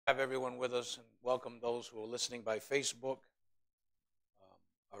Have everyone with us and welcome those who are listening by Facebook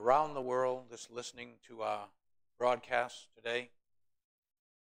around the world, just listening to our broadcast today.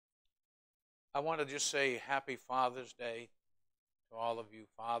 I want to just say Happy Father's Day to all of you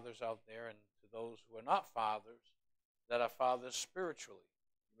fathers out there and to those who are not fathers, that are fathers spiritually.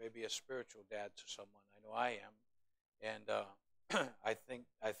 You may be a spiritual dad to someone. I know I am. And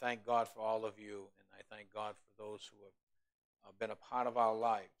I thank God for all of you, and I thank God for those who have been a part of our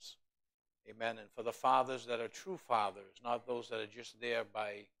lives. Amen. And for the fathers that are true fathers, not those that are just there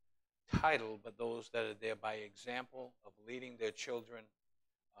by title, but those that are there by example of leading their children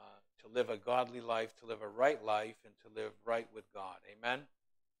to live a godly life, to live a right life, and to live right with God. Amen.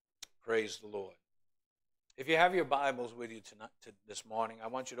 Praise the Lord. If you have your Bibles with you this morning, I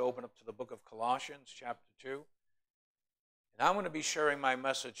want you to open up to the book of Colossians, chapter 2. And I'm going to be sharing my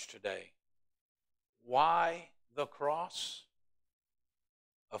message today. Why the cross?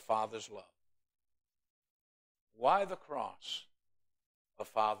 A father's love. Why the cross? A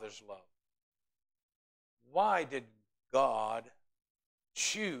father's love. Why did God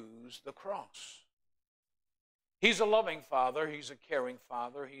choose the cross? He's a loving father. He's a caring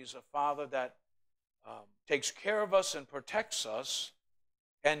father. He's a father that takes care of us and protects us.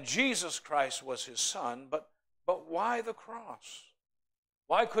 And Jesus Christ was his son. But why the cross?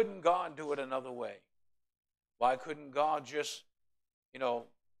 Why couldn't God do it another way? Why couldn't God just,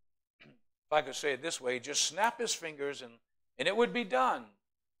 if I could say it this way, just snap his fingers and it would be done?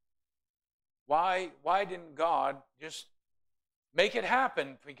 Why didn't God just make it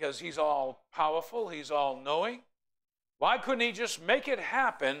happen? Because he's all powerful, he's all knowing. Why couldn't he just make it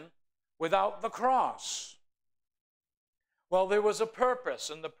happen without the cross? Well, there was a purpose,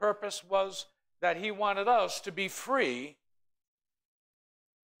 and the purpose was that he wanted us to be free,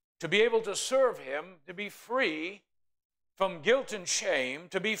 to be able to serve him, to be free from guilt and shame,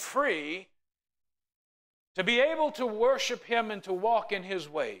 to be free, to be able to worship him and to walk in his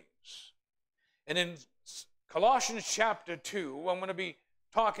ways. And in Colossians chapter 2, I'm going to be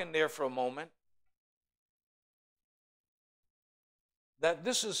talking there for a moment, that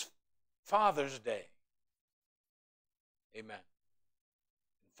this is Father's Day. Amen.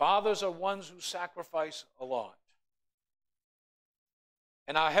 Fathers are ones who sacrifice a lot.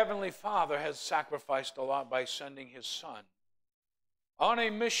 And our Heavenly Father has sacrificed a lot by sending his Son on a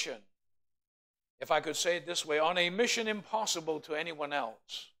mission, if I could say it this way, on a mission impossible to anyone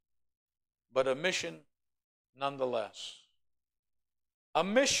else, but a mission nonetheless. A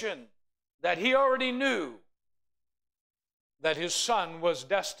mission that he already knew that his Son was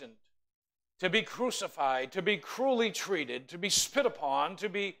destined to be crucified, to be cruelly treated, to be spit upon, to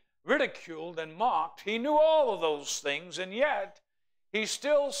be ridiculed and mocked. He knew all of those things, and yet he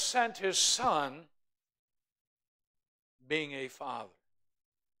still sent his Son, being a father.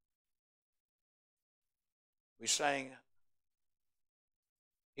 We sang,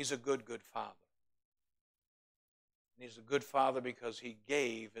 he's a good, good father. And he's a good father because he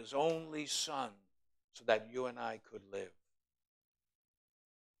gave his only Son so that you and I could live.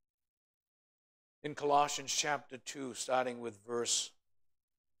 In Colossians chapter 2, starting with verse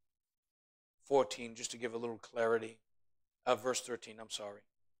 14, just to give a little clarity, verse 13, I'm sorry.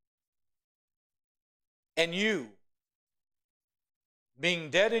 And you, being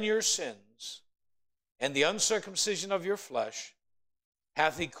dead in your sins, and the uncircumcision of your flesh,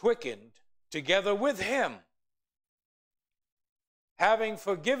 hath he quickened together with him, having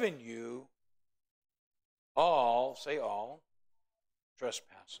forgiven you all, say all,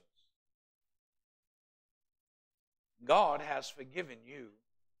 trespasses. God has forgiven you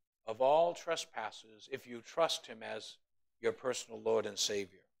of all trespasses if you trust him as your personal Lord and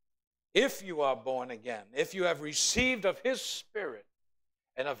Savior. If you are born again, if you have received of his Spirit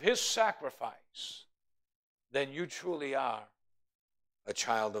and of his sacrifice, then you truly are a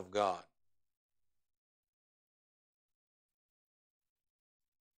child of God.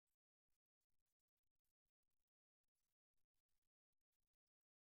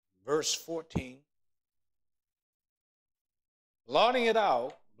 Verse 14. Blotting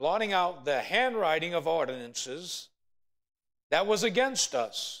out the handwriting of ordinances that was against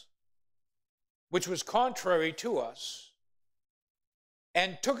us, which was contrary to us,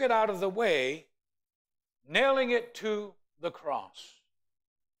 and took it out of the way, nailing it to the cross.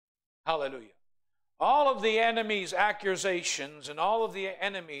 Hallelujah. All of the enemy's accusations and all of the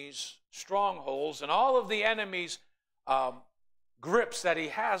enemy's strongholds and all of the enemy's grips that he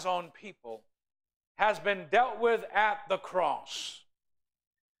has on people has been dealt with at the cross.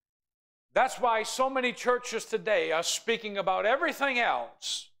 That's why so many churches today are speaking about everything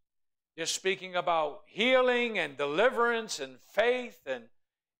else. They're speaking about healing and deliverance and faith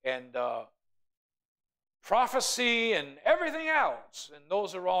and prophecy and everything else, and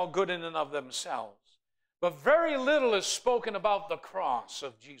those are all good in and of themselves. But very little is spoken about the cross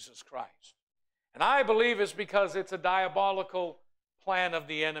of Jesus Christ. And I believe it's because it's a diabolical plan of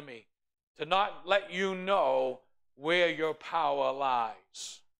the enemy to not let you know where your power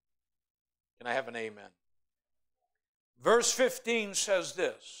lies. Can I have an amen? Verse 15 says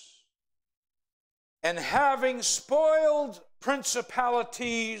this, and having spoiled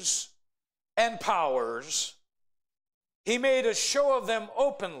principalities and powers, he made a show of them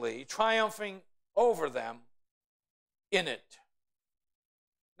openly, triumphing over them in it.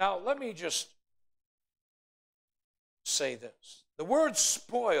 Now, let me just say this. The word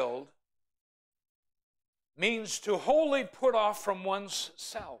spoiled means to wholly put off from one's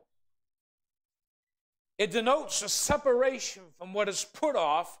self. It denotes a separation from what is put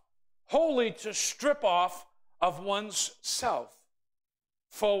off, wholly to strip off of one's self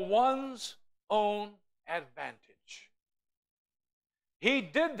for one's own advantage. He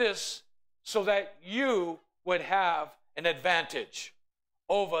did this so that you would have an advantage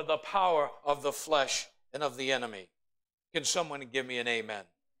over the power of the flesh and of the enemy. Can someone give me an amen?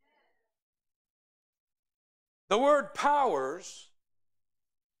 The word powers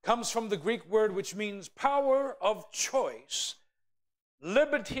comes from the Greek word which means power of choice,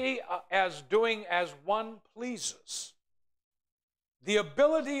 liberty as doing as one pleases, the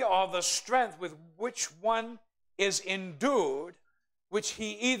ability or the strength with which one is endued, which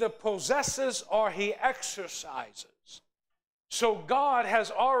he either possesses or he exercises. So God has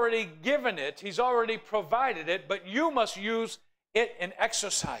already given it, he's already provided it, but you must use it and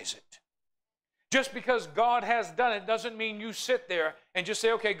exercise it. Just because God has done it doesn't mean you sit there and just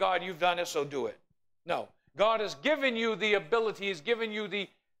say, okay, God, you've done it, so do it. No. God has given you the ability, he's given you the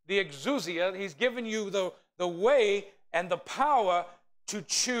exousia, he's given you the way and the power to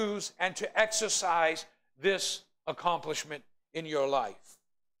choose and to exercise this accomplishment in your life.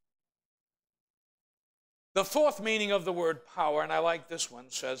 The fourth meaning of the word power, and I like this one,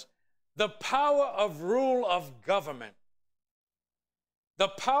 says, the power of rule of government. The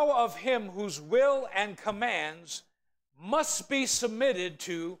power of him whose will and commands must be submitted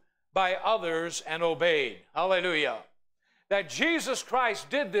to by others and obeyed. Hallelujah. That Jesus Christ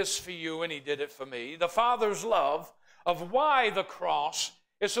did this for you and he did it for me. The Father's love of why the cross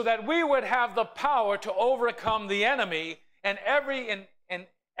is so that we would have the power to overcome the enemy in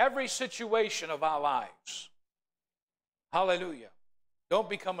every situation of our lives. Hallelujah. Don't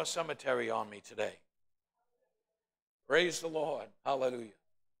become a cemetery on me today. Praise the Lord. Hallelujah.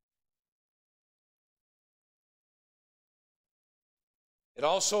 It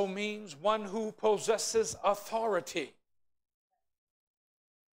also means one who possesses authority.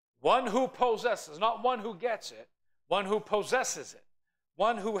 One who possesses, not one who gets it, one who possesses it.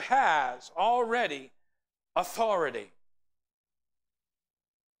 One who has already authority.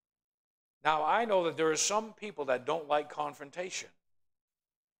 Now, I know that there are some people that don't like confrontation.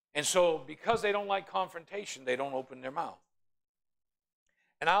 And so, because they don't like confrontation, they don't open their mouth.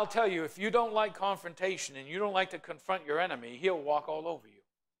 And I'll tell you, if you don't like confrontation and you don't like to confront your enemy, he'll walk all over you.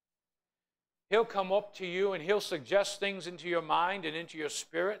 He'll come up to you and he'll suggest things into your mind and into your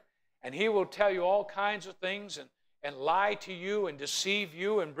spirit, and he will tell you all kinds of things and lie to you and deceive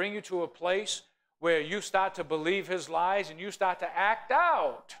you and bring you to a place where you start to believe his lies and you start to act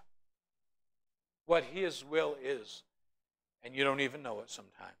out what his will is, and you don't even know it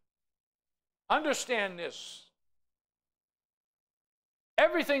sometimes. Understand this.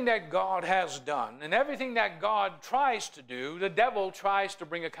 Everything that God has done and everything that God tries to do, the devil tries to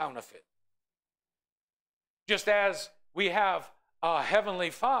bring a counterfeit. Just as we have a heavenly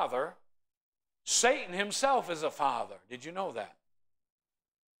Father, Satan himself is a father. Did you know that?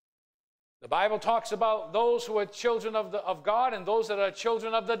 The Bible talks about those who are children of God and those that are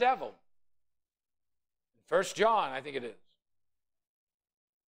children of the devil. 1 John, I think it is.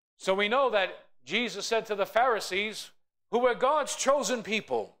 So we know that Jesus said to the Pharisees, who were God's chosen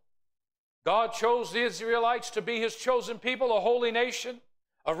people. God chose the Israelites to be his chosen people, a holy nation,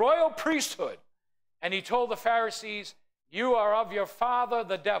 a royal priesthood. And he told the Pharisees, you are of your father,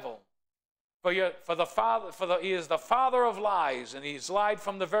 the devil. He is the father of lies, and he's lied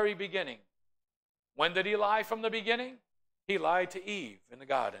from the very beginning. When did he lie from the beginning? He lied to Eve in the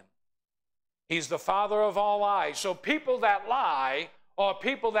garden. He's the father of all lies. So people that lie, or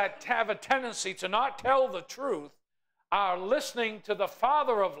people that have a tendency to not tell the truth, are listening to the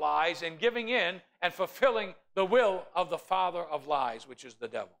father of lies and giving in and fulfilling the will of the father of lies, which is the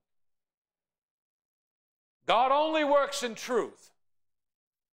devil. God only works in truth.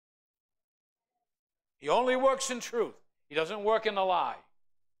 He only works in truth. He doesn't work in a lie.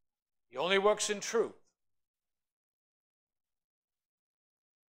 He only works in truth.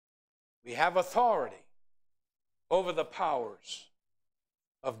 We have authority over the powers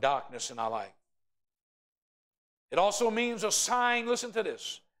of darkness in our life. It also means a sign, listen to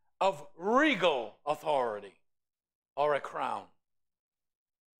this, of regal authority or a crown.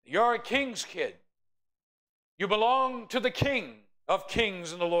 You're a king's kid. You belong to the King of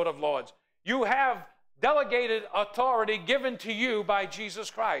Kings and the Lord of Lords. You have delegated authority given to you by Jesus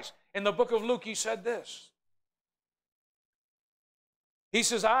Christ. In the book of Luke, he said this. He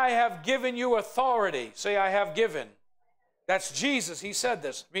says, I have given you authority. Say, I have given. That's Jesus. He said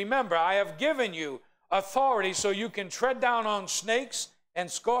this. Remember, I have given you authority so you can tread down on snakes and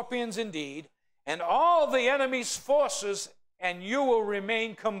scorpions indeed, and all the enemy's forces, and you will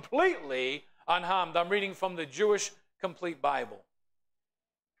remain completely unharmed. I'm reading from the Jewish Complete Bible.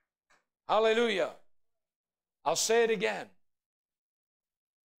 Hallelujah. I'll say it again.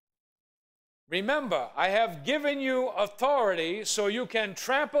 Remember, I have given you authority so you can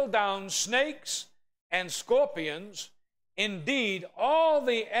trample down snakes and scorpions, indeed, all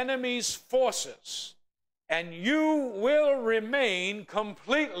the enemy's forces, and you will remain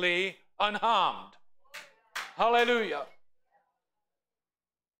completely unharmed. Hallelujah.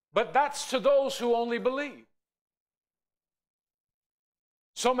 But that's to those who only believe.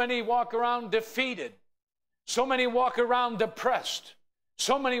 So many walk around defeated. So many walk around depressed.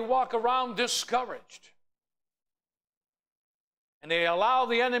 So many walk around discouraged. And they allow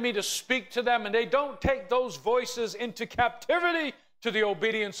the enemy to speak to them, and they don't take those voices into captivity to the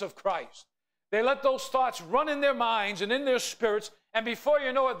obedience of Christ. They let those thoughts run in their minds and in their spirits, and before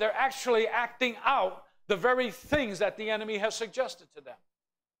you know it, they're actually acting out the very things that the enemy has suggested to them.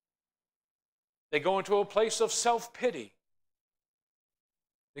 They go into a place of self-pity.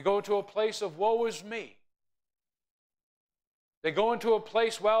 They go into a place of woe is me. They go into a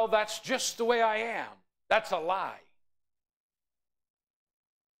place, well, that's just the way I am. That's a lie.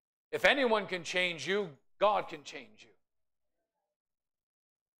 If anyone can change you, God can change you.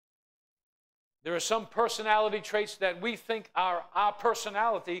 There are some personality traits that we think are our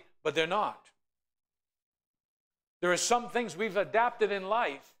personality, but they're not. There are some things we've adapted in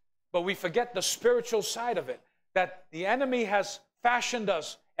life, but we forget the spiritual side of it, that the enemy has fashioned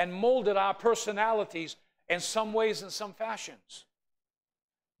us and molded our personalities in some ways, in some fashions.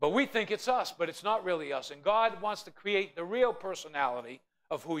 But we think it's us, but it's not really us. And God wants to create the real personality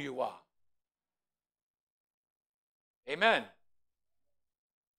of who you are. Amen.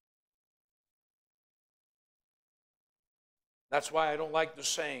 That's why I don't like the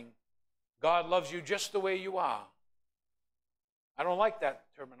saying, God loves you just the way you are. I don't like that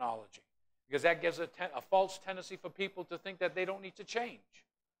terminology, because that gives a false tendency for people to think that they don't need to change.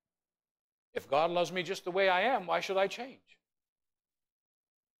 If God loves me just the way I am, why should I change?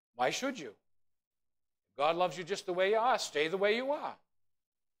 Why should you? If God loves you just the way you are, stay the way you are.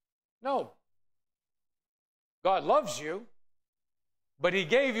 No. God loves you, but He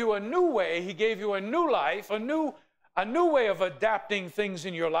gave you a new way. He gave you a new life, a new way of adapting things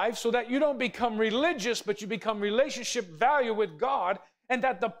in your life, so that you don't become religious, but you become relationship value with God, and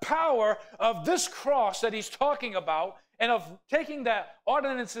that the power of this cross that He's talking about, and of taking the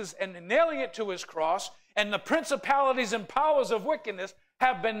ordinances and nailing it to His cross, and the principalities and powers of wickedness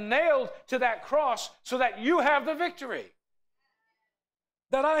have been nailed to that cross, so that you have the victory.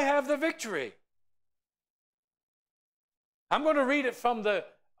 That I have the victory. I'm going to read it from the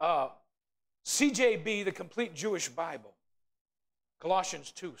CJB, the Complete Jewish Bible.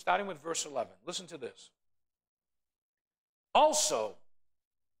 Colossians 2, starting with verse 11. Listen to this. Also,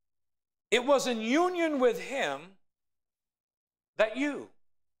 it was in union with Him that you,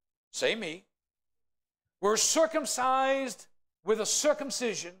 say me, were circumcised with a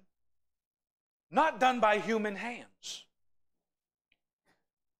circumcision not done by human hands,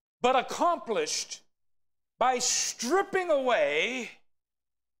 but accomplished by stripping away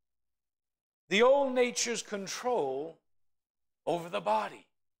the old nature's control over the body.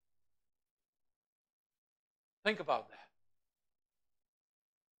 Think about that.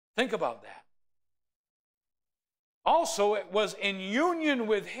 Think about that. Also, it was in union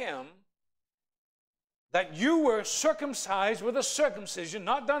with Him that you were circumcised with a circumcision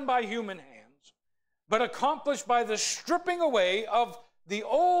not done by human hands, but accomplished by the stripping away of the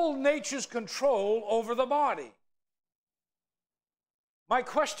old nature's control over the body. My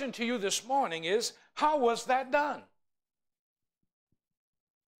question to you this morning is, how was that done?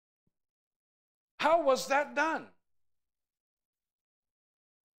 How was that done?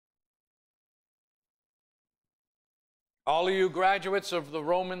 All of you graduates of the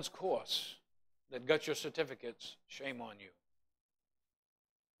Romans course that got your certificates, shame on you.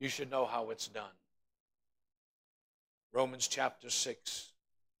 you should know how it's done. Romans chapter 6,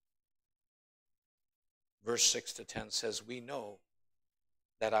 verse 6 to 10 says, we know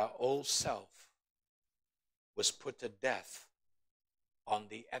that our old self was put to death on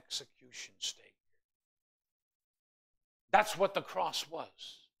the execution stake. That's what the cross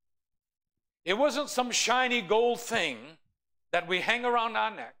was. It wasn't some shiny gold thing that we hang around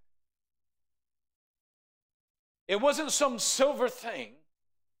our neck. It wasn't some silver thing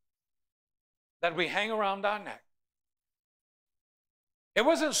that we hang around our neck. It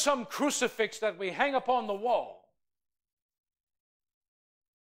wasn't some crucifix that we hang up on the wall.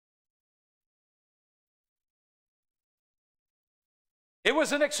 It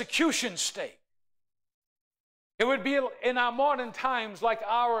was an execution stake. It would be in our modern times like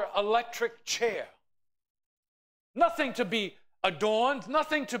our electric chair. Nothing to be adorned,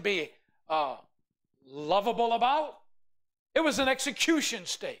 nothing to be lovable about. It was an execution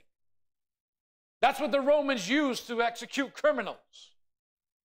stake. That's what the Romans used to execute criminals,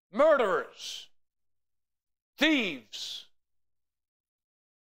 murderers, thieves.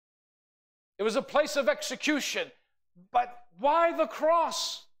 It was a place of execution. But why the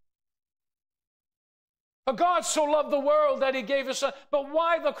cross? For God so loved the world that he gave his son. But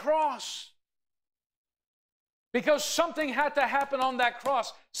why the cross? Because something had to happen on that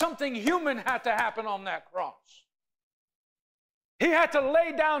cross. Something human had to happen on that cross. He had to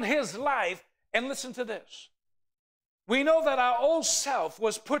lay down his life. And listen to this. We know that our old self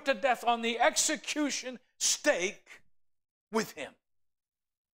was put to death on the execution stake with him.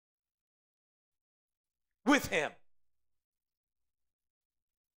 With him.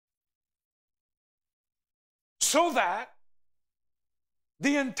 So that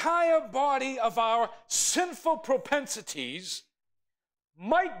the entire body of our sinful propensities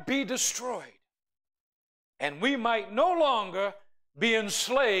might be destroyed, and we might no longer be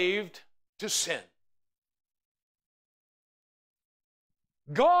enslaved to sin.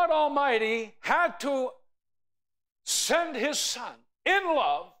 God Almighty had to send his Son in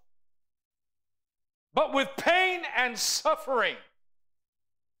love, but with pain and suffering.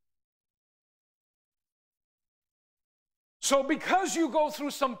 So because you go through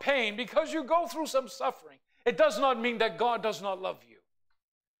some pain, because you go through some suffering, it does not mean that God does not love you.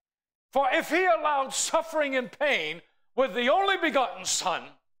 For if he allowed suffering and pain with the only begotten Son,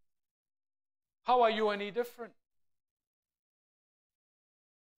 how are you any different?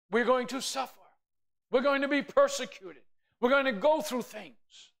 We're going to suffer. We're going to be persecuted. We're going to go through things.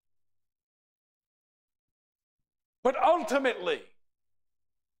 But ultimately,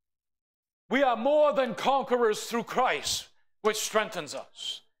 we are more than conquerors through Christ, which strengthens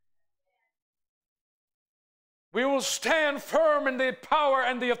us. We will stand firm in the power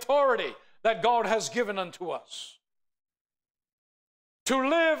and the authority that God has given unto us. To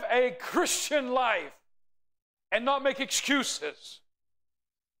live a Christian life and not make excuses.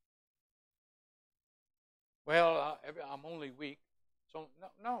 Well, I'm only weak. So,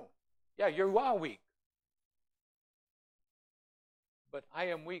 no. Yeah, you are weak. But I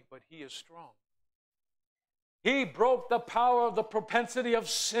am weak, but he is strong. He broke the power of the propensity of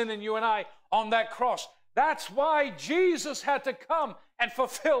sin in you and I on that cross. That's why Jesus had to come and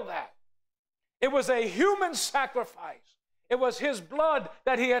fulfill that. It was a human sacrifice. It was his blood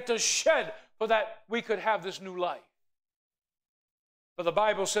that he had to shed for that we could have this new life. For the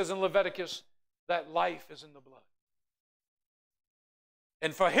Bible says in Leviticus that life is in the blood.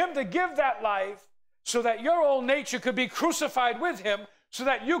 And for him to give that life so that your old nature could be crucified with him, so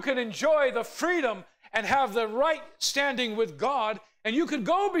that you could enjoy the freedom and have the right standing with God, and you could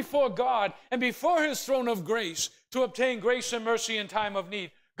go before God and before his throne of grace to obtain grace and mercy in time of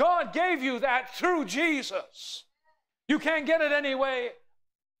need. God gave you that through Jesus. You can't get it any way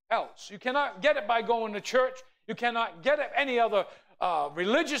else. You cannot get it by going to church. You cannot get it any other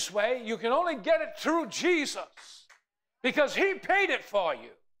religious way. You can only get it through Jesus because he paid it for you.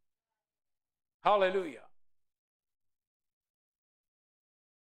 Hallelujah.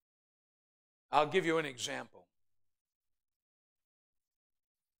 I'll give you an example.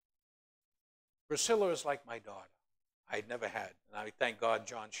 Priscilla is like my daughter. I'd never had, and I thank God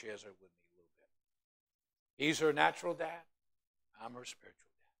John shares her with me a little bit. He's her natural dad. I'm her spiritual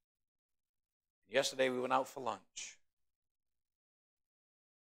dad. Yesterday we went out for lunch.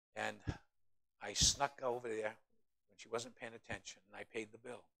 And I snuck over there when she wasn't paying attention, and I paid the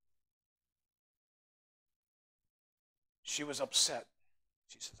bill. She was upset.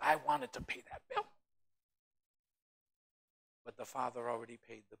 She says, I wanted to pay that bill. But the Father already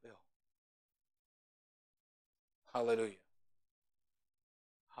paid the bill. Hallelujah.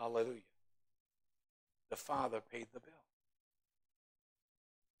 Hallelujah. The Father paid the bill.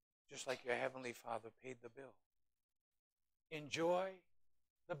 just like your Heavenly Father paid the bill. Enjoy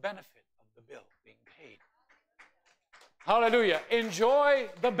the benefit of the bill being paid. Hallelujah. Enjoy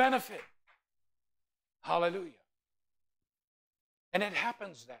the benefit. Hallelujah. And it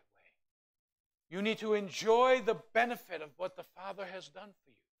happens that way. You need to enjoy the benefit of what the Father has done for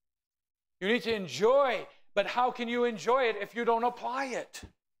you. You need to enjoy, but how can you enjoy it if you don't apply it?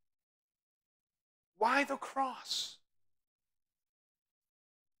 Why the cross?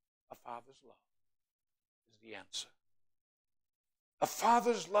 A father's love is the answer. A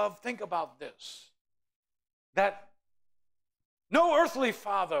father's love, think about this, that no earthly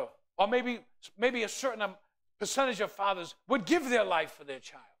father, or maybe a certain percentage of fathers, would give their life for their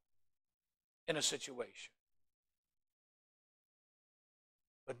child in a situation.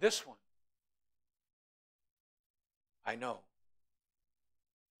 But this one, I know,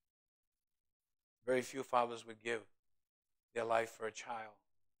 very few fathers would give their life for a child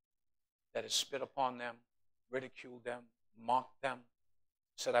that has spit upon them, ridiculed them, mocked them,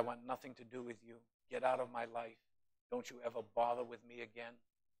 said, I want nothing to do with you. Get out of my life. Don't you ever bother with me again.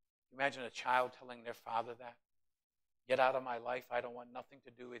 Imagine a child telling their father that. Get out of my life. I don't want nothing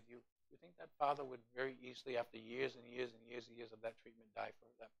to do with you. You think that father would very easily, after years and years and years and years of that treatment, die for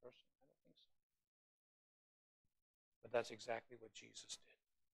that person? I don't think so. But that's exactly what Jesus did.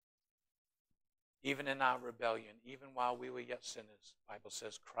 Even in our rebellion, even while we were yet sinners, the Bible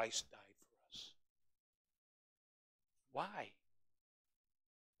says Christ died for us. Why?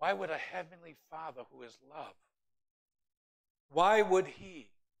 Why would a heavenly Father who is love, why would he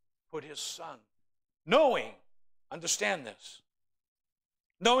put his son, knowing, understand this,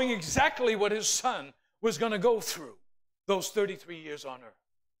 knowing exactly what his son was going to go through those 33 years on earth?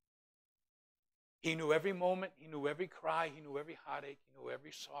 He knew every moment, he knew every cry, he knew every heartache, he knew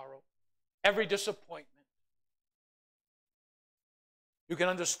every sorrow, every disappointment. You can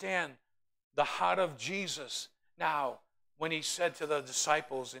understand the heart of Jesus now when he said to the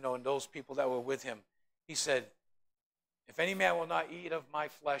disciples, and those people that were with him, he said, if any man will not eat of my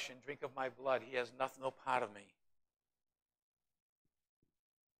flesh and drink of my blood, he has no part of me.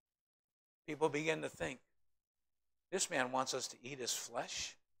 People begin to think, this man wants us to eat his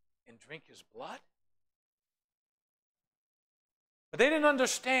flesh and drink his blood? But they didn't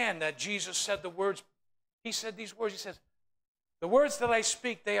understand that Jesus said the words, he said these words, he says, the words that I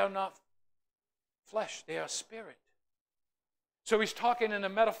speak, they are not flesh, they are spirit. So he's talking in a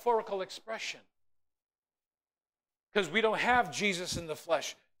metaphorical expression. Because we don't have Jesus in the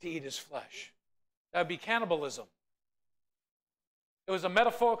flesh to eat his flesh. That would be cannibalism. It was a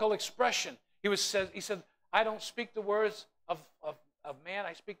metaphorical expression. He said, I don't speak the words of man,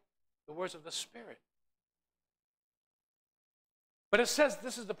 I speak the words of the Spirit. But it says,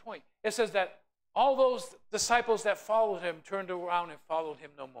 this is the point, it says that all those disciples that followed him turned around and followed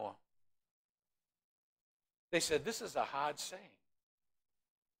him no more. They said, this is a hard saying.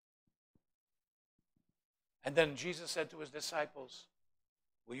 And then Jesus said to his disciples,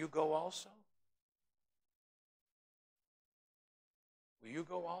 will you go also? Will you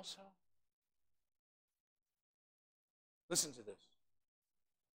go also? Listen to this.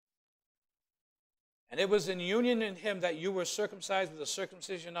 And it was in union in him that you were circumcised with a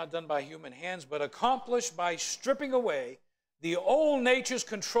circumcision not done by human hands, but accomplished by stripping away the old nature's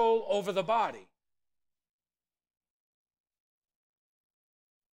control over the body.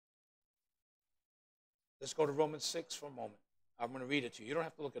 Let's go to Romans 6 for a moment. I'm going to read it to you. You don't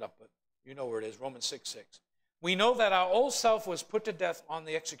have to look it up, but you know where it is, Romans 6:6. We know that our old self was put to death on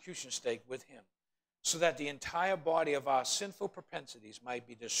the execution stake with him, so that the entire body of our sinful propensities might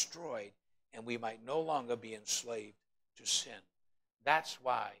be destroyed and we might no longer be enslaved to sin. That's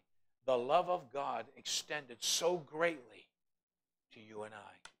why the love of God extended so greatly to you and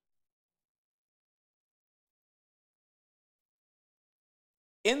I.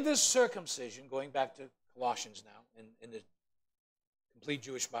 In this circumcision, going back to Colossians now, in the complete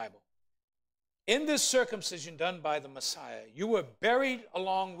Jewish Bible, in this circumcision done by the Messiah, you were buried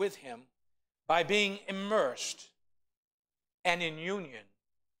along with him by being immersed and in union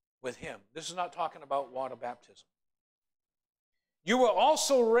with him. This is not talking about water baptism. You were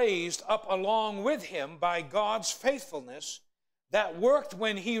also raised up along with him by God's faithfulness that worked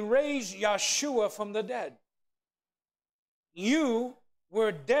when he raised Yeshua from the dead. You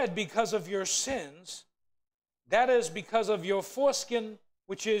were dead because of your sins, that is because of your foreskin,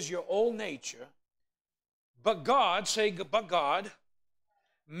 which is your old nature. But God, but God,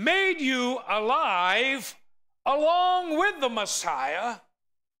 made you alive along with the Messiah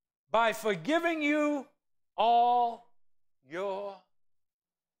by forgiving you all your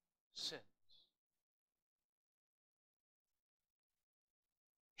sins.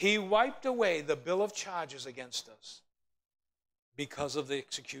 He wiped away the bill of charges against us because of the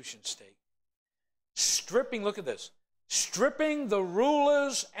execution stake. Stripping, look at this, stripping the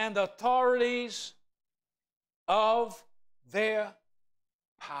rulers and authorities of their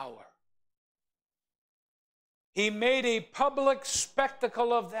power. He made a public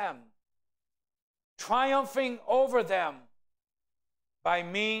spectacle of them, triumphing over them by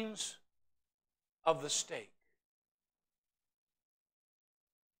means of the stake.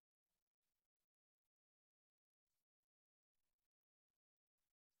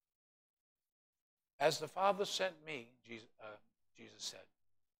 As the Father sent me, Jesus said,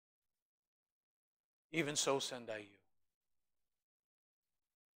 even so send I you.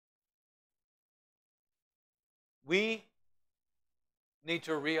 We need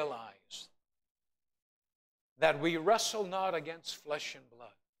to realize that we wrestle not against flesh and blood.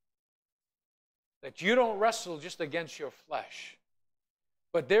 That you don't wrestle just against your flesh.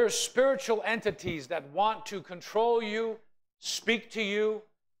 But there's spiritual entities that want to control you, speak to you,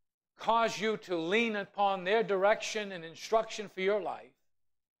 cause you to lean upon their direction and instruction for your life,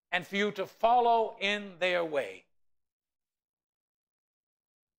 and for you to follow in their way.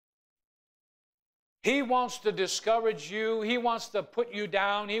 He wants to discourage you. He wants to put you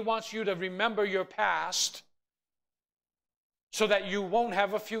down. He wants you to remember your past so that you won't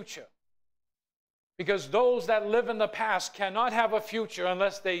have a future. Because those that live in the past cannot have a future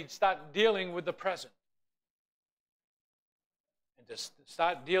unless they start dealing with the present. And to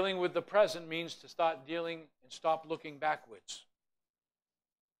start dealing with the present means to start dealing and stop looking backwards.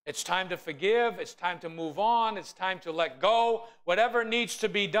 It's time to forgive. It's time to move on. It's time to let go. Whatever needs to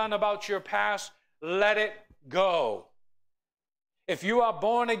be done about your past, let it go. If you are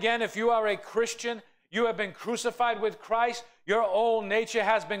born again, if you are a Christian, you have been crucified with Christ, your old nature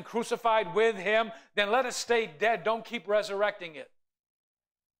has been crucified with Him, then let it stay dead. Don't keep resurrecting it.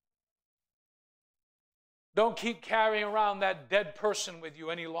 Don't keep carrying around that dead person with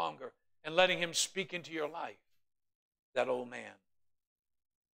you any longer and letting him speak into your life, that old man.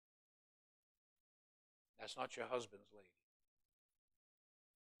 That's not your husband's lady.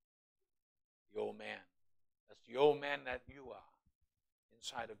 The old man. That's the old man that you are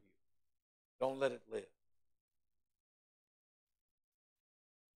inside of you. Don't let it live.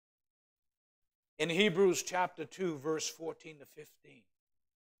 In Hebrews chapter 2, verse 14 to 15,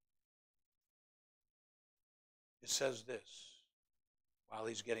 it says this. While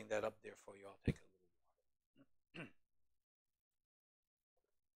he's getting that up there for you, I'll take a little water.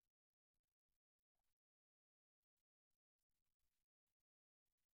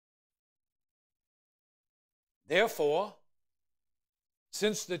 Therefore,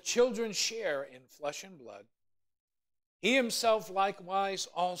 since the children share in flesh and blood, he himself likewise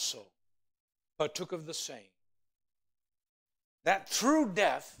also partook of the same, that through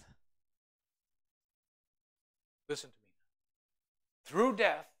death, listen to me now, through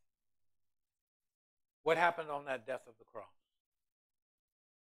death, what happened on that death of the cross?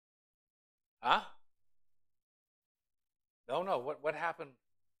 Huh? No, what happened?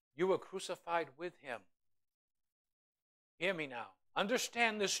 You were crucified with him. Hear me now.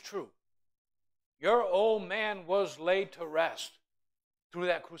 Understand this truth. Your old man was laid to rest through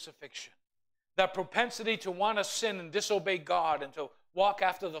that crucifixion. That propensity to want to sin and disobey God and to walk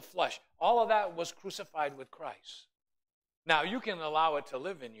after the flesh, all of that was crucified with Christ. Now, you can allow it to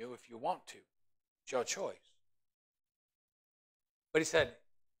live in you if you want to. It's your choice. But he said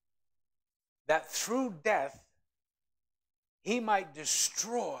that through death, he might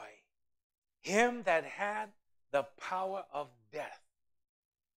destroy him that had the power of death.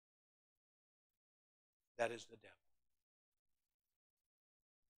 That is the devil.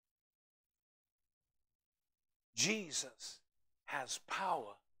 Jesus has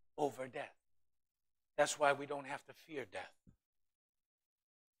power over death. That's why we don't have to fear death.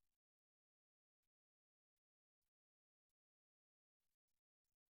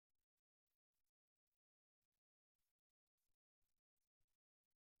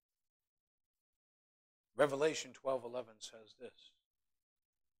 Revelation 12:11 says this,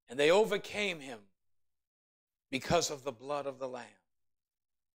 and they overcame him because of the blood of the Lamb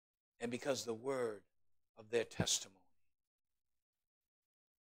and because the word of their testimony.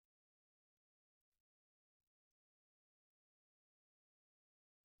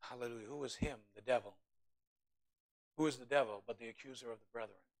 Hallelujah. Who is him? The devil. Who is the devil but the accuser of the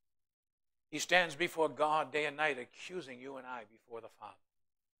brethren? He stands before God day and night accusing you and I before the Father.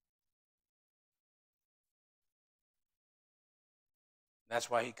 That's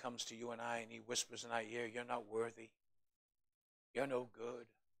why he comes to you and I and he whispers in our ear, you're not worthy. You're no good.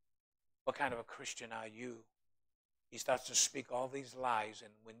 What kind of a Christian are you? He starts to speak all these lies.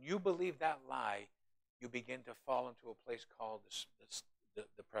 And when you believe that lie, you begin to fall into a place called the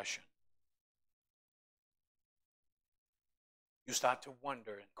depression. You start to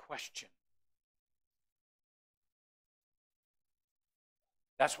wonder and question.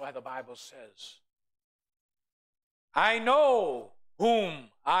 That's why the Bible says, I know whom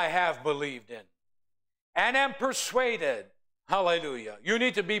I have believed in and am persuaded. Hallelujah. You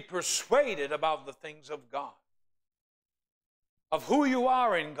need to be persuaded about the things of God, of who you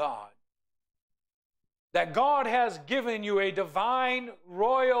are in God. That God has given you a divine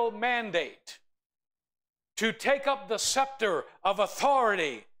royal mandate to take up the scepter of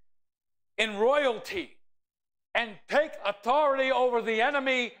authority in royalty and take authority over the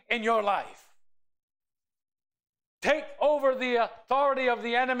enemy in your life. Take over the authority of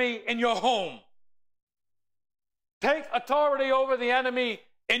the enemy in your home. Take authority over the enemy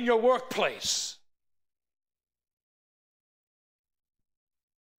in your workplace.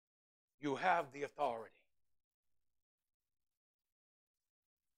 You have the authority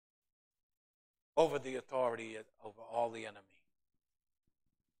over all the enemy.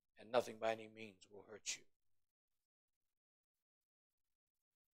 And nothing by any means will hurt you.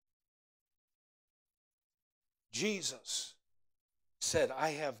 Jesus said,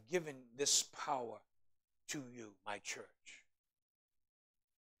 I have given this power to you, my church.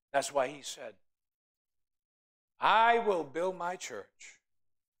 That's why he said, I will build my church,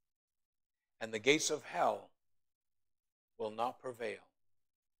 and the gates of hell will not prevail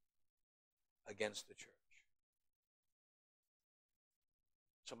against the church.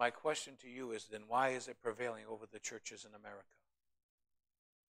 So my question to you is then, why is it prevailing over the churches in America?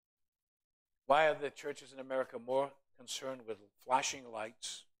 Why are the churches in America more concerned with flashing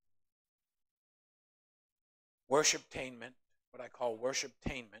lights, worshiptainment, what I call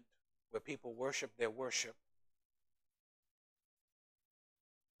worshiptainment, where people worship their worship?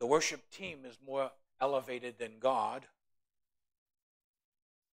 The worship team is more elevated than God.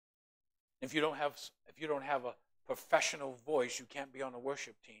 If you don't have a professional voice, you can't be on a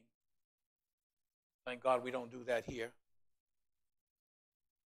worship team. Thank God we don't do that here.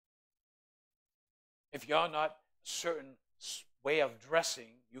 If you're not a certain way of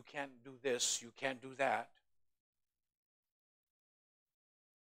dressing, you can't do this, you can't do that.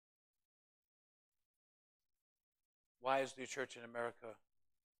 Why is the church in America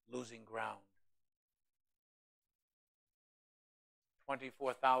losing ground?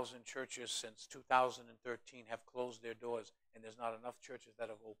 24,000 churches since 2013 have closed their doors, and there's not enough churches that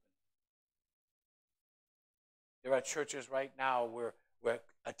have opened. There are churches right now where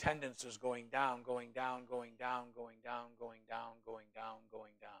attendance is going down, going down, going down, going down, going down, going down,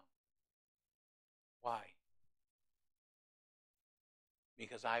 going down. Why?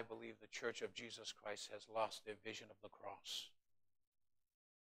 Because I believe the Church of Jesus Christ has lost their vision of the cross.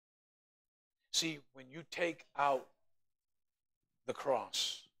 See, when you take out the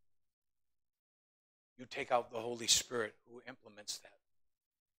cross, you take out the Holy Spirit who implements that.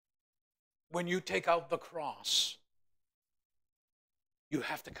 When you take out the cross, you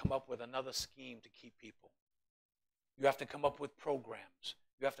have to come up with another scheme to keep people. You have to come up with programs.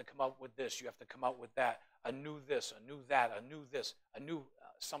 You have to come up with this. You have to come up with that. A new this, a new that, a new this, a new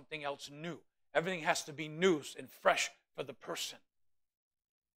something else new. Everything has to be new and fresh for the person.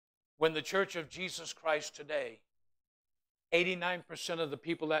 When the Church of Jesus Christ today, 89% of the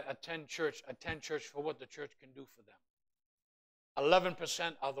people that attend church for what the church can do for them.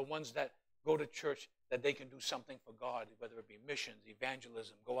 11% are the ones that go to church that they can do something for God, whether it be missions,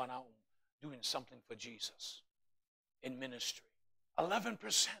 evangelism, going out and doing something for Jesus in ministry.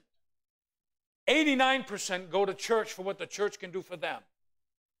 11%. 89% go to church for what the church can do for them.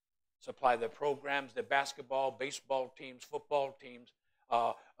 Supply their programs, their basketball, baseball teams, football teams,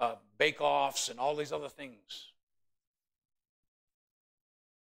 bake-offs, and all these other things.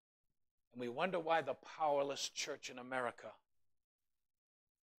 And we wonder why the powerless church in America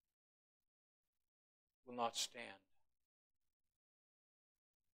will not stand.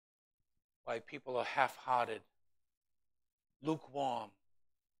 Why people are half-hearted, lukewarm,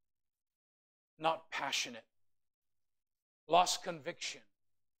 not passionate, lost conviction.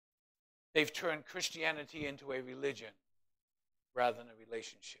 They've turned Christianity into a religion rather than a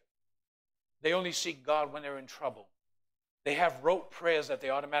relationship. They only seek God when they're in trouble. They have rote prayers that they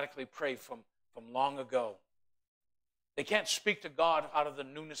automatically pray from long ago. They can't speak to God out of the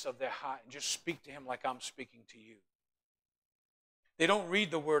newness of their heart and just speak to Him like I'm speaking to you. They don't read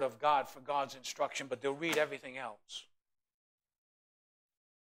the Word of God for God's instruction, but they'll read everything else.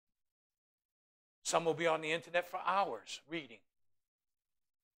 Some will be on the internet for hours reading,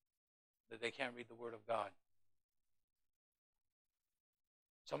 but they can't read the Word of God.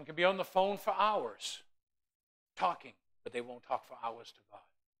 Someone can be on the phone for hours talking, but they won't talk for hours to God.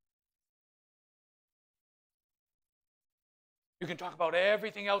 You can talk about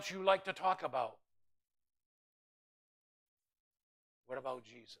everything else you like to talk about. What about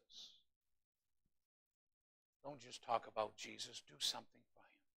Jesus? Don't just talk about Jesus. Do something for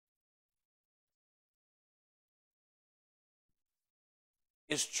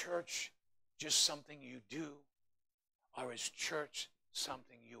him. Is church just something you do, or is church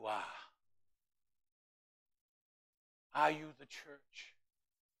something you are? Are you the church,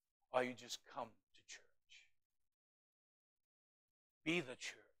 or you just come to church? Be the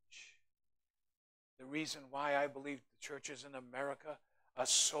church. The reason why I believe the churches in America are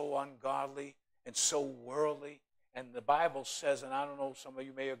so ungodly and so worldly, and the Bible says, and I don't know, some of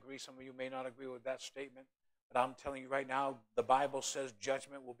you may agree, some of you may not agree with that statement, but I'm telling you right now, the Bible says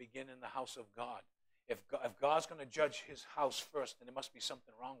judgment will begin in the house of God. If God's going to judge his house first, then there must be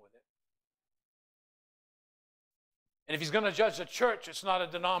something wrong with it. And if he's going to judge the church, it's not a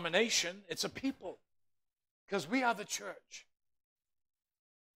denomination, it's a people. Because we are the church.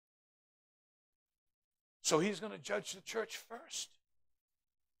 So he's going to judge the church first.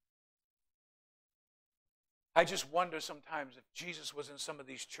 I just wonder sometimes if Jesus was in some of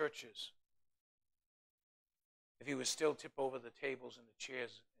these churches, if he would still tip over the tables and the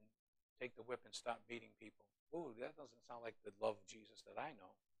chairs and take the whip and start beating people. Ooh, that doesn't sound like the love of Jesus that I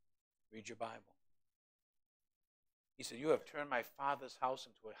know. Read your Bible. He said, you have turned my father's house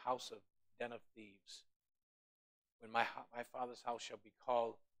into a house of den of thieves. When my father's house shall be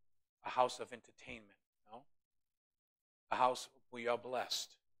called a house of entertainment. No. A house where you're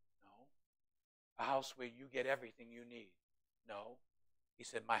blessed. No. A house where you get everything you need. No. He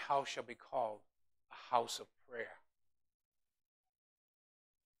said, my house shall be called a house of prayer.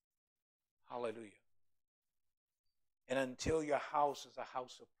 Hallelujah. And until your house is a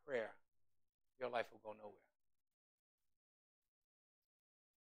house of prayer, your life will go nowhere.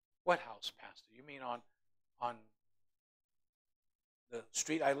 What house, Pastor? You mean on the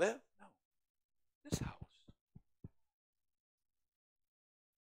street I live? No. This house.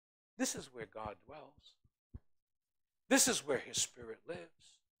 This is where God dwells. This is where his Spirit lives.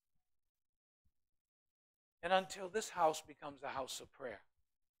 And until this house becomes a house of prayer.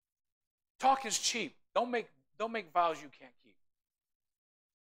 Talk is cheap. Don't make vows you can't keep.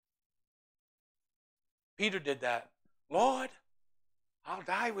 Peter did that. Lord, I'll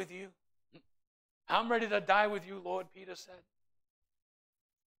die with you. I'm ready to die with you, Lord, Peter said.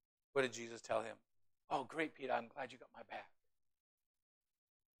 What did Jesus tell him? Oh, great, Peter, I'm glad you got my back.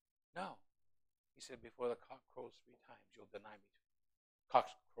 No. He said, before the cock crows 3 times, you'll deny me. Cock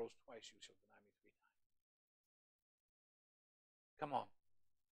crows twice, you shall deny me 3 times. Come on.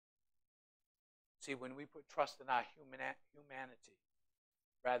 See, when we put trust in our humanity,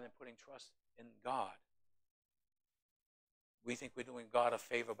 rather than putting trust in God, we think we're doing God a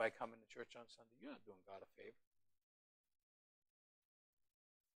favor by coming to church on Sunday. You're not doing God a favor.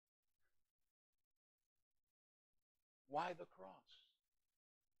 Why the cross?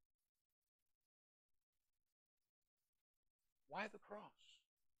 Why the cross?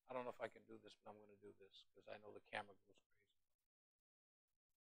 I don't know if I can do this, but I'm going to do this because I know the camera goes crazy.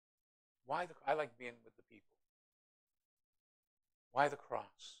 I like being with the people. Why the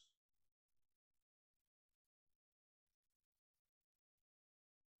cross?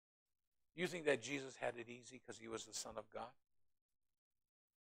 You think that Jesus had it easy because he was the Son of God?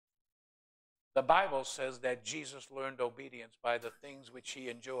 The Bible says that Jesus learned obedience by the things which he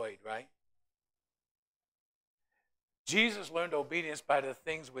enjoyed, right? Jesus learned obedience by the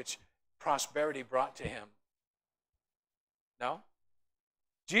things which prosperity brought to him. No?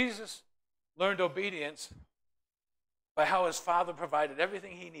 Jesus learned obedience by how his Father provided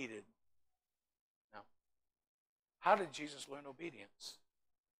everything he needed. No. How did Jesus learn obedience?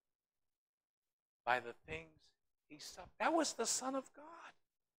 By the things he suffered. That was the Son of God.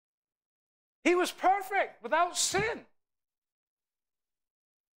 He was perfect, without sin.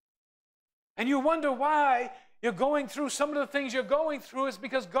 And you wonder why you're going through some of the things you're going through is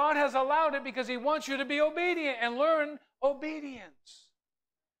because God has allowed it because he wants you to be obedient and learn obedience.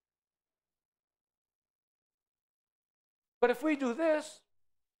 But if we do this,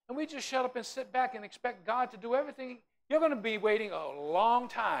 and we just shut up and sit back and expect God to do everything, you're going to be waiting a long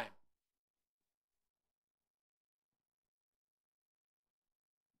time.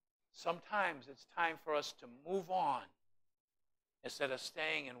 Sometimes it's time for us to move on instead of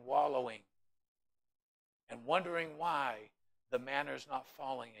staying and wallowing and wondering why the manna's not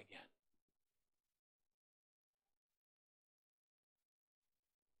falling again.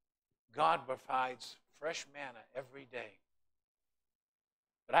 God provides fresh manna every day.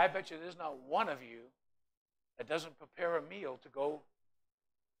 But I bet you there's not one of you that doesn't prepare a meal to go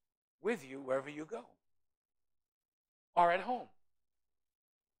with you wherever you go or at home.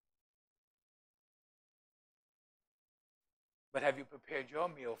 But have you prepared your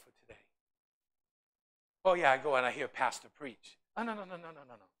meal for today? Oh, yeah, I go and I hear pastor preach. Oh, no.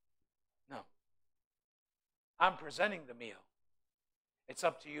 No. I'm presenting the meal. It's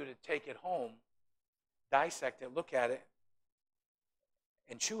up to you to take it home, dissect it, look at it,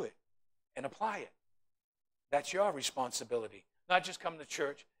 and chew it and apply it. That's your responsibility. Not just come to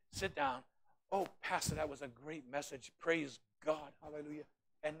church, sit down. Oh, pastor, that was a great message. Praise God. Hallelujah.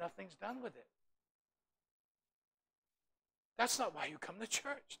 And nothing's done with it. That's not why you come to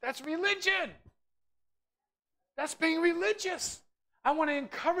church. That's religion. That's being religious. I want to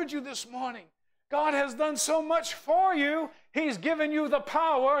encourage you this morning. God has done so much for you. He's given you the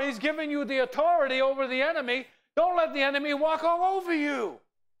power. He's given you the authority over the enemy. Don't let the enemy walk all over you.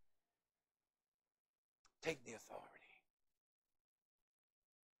 Take the authority.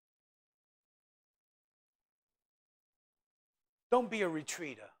 Don't be a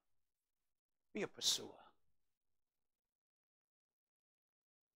retreater. Be a pursuer.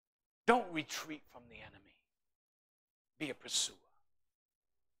 Don't retreat from the enemy. Be a pursuer.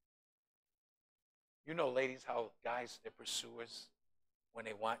 You know, ladies, how guys, they're pursuers when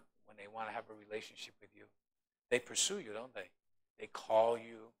they want to have a relationship with you. They pursue you, don't they? They call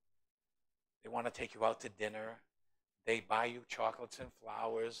you. They want to take you out to dinner. They buy you chocolates and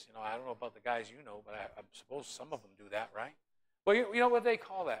flowers. You know, I don't know about the guys you know, but I suppose some of them do that, right? Well, you know what they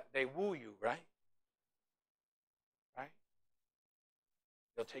call that? They woo you, right? Right?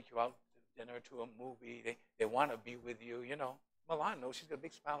 They'll take you out to dinner, to a movie. They want to be with you, you know. Milan knows. She's got a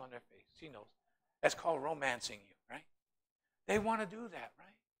big smile on her face. She knows. That's called romancing you, right? They want to do that, right?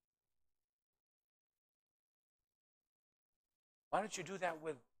 Why don't you do that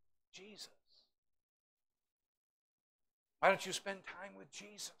with Jesus? Why don't you spend time with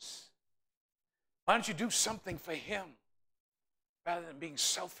Jesus? Why don't you do something for him rather than being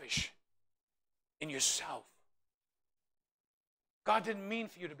selfish in yourself? God didn't mean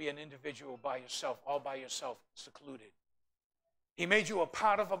for you to be an individual by yourself, all by yourself, secluded. He made you a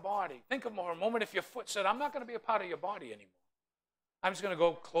part of a body. Think of for a moment if your foot said, I'm not going to be a part of your body anymore. I'm just going to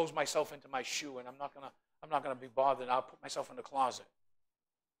go close myself into my shoe and I'm not going to be bothered. I'll put myself in the closet.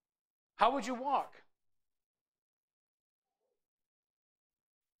 How would you walk?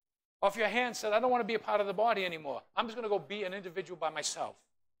 Or if your hand said, I don't want to be a part of the body anymore. I'm just going to go be an individual by myself.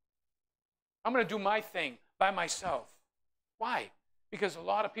 I'm going to do my thing by myself. Why? Because a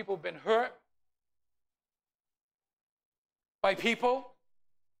lot of people have been hurt by people.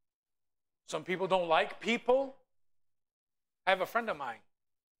 Some people don't like people. I have a friend of mine.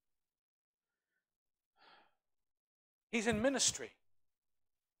 He's in ministry.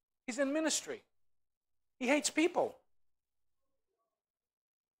 He's in ministry. He hates people.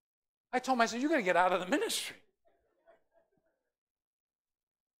 I told him, I said, you're going to get out of the ministry.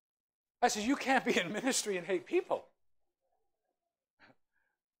 I said, you can't be in ministry and hate people.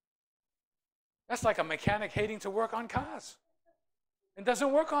 That's like a mechanic hating to work on cars. It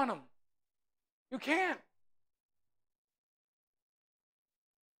doesn't work on them. You can't.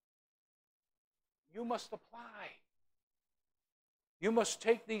 You must apply. You must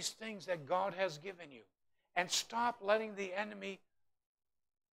take these things that God has given you and stop letting the enemy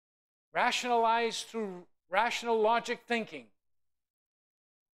rationalize through rational logic thinking.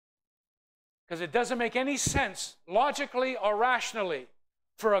 Because it doesn't make any sense, logically or rationally,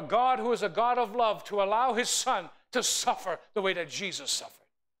 for a God who is a God of love to allow his son to suffer the way that Jesus suffered.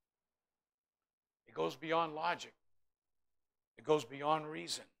 It goes beyond logic. It goes beyond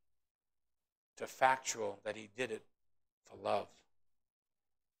reason to factual that he did it for love,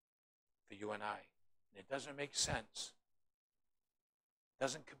 for you and I. And it doesn't make sense. It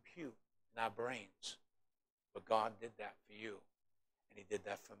doesn't compute in our brains. But God did that for you, and he did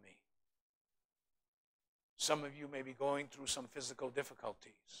that for me. Some of you may be going through some physical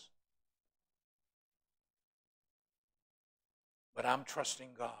difficulties. But I'm trusting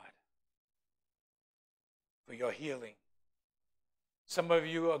God for your healing. Some of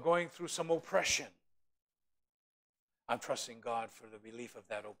you are going through some oppression. I'm trusting God for the relief of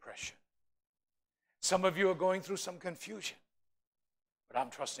that oppression. Some of you are going through some confusion. But I'm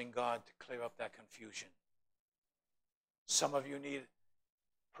trusting God to clear up that confusion. Some of you need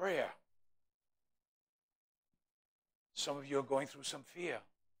prayer. Some of you are going through some fear.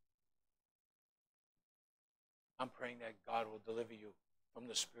 I'm praying that God will deliver you from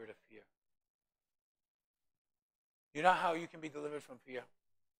the spirit of fear. You know how you can be delivered from fear?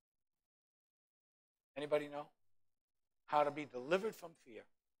 Anybody know? How to be delivered from fear.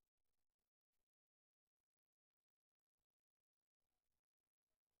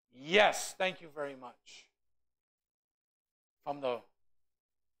 Yes, thank you very much. From the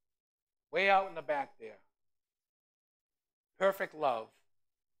way out in the back there. Perfect love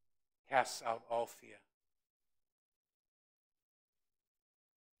casts out all fear.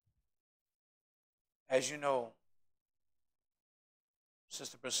 As you know,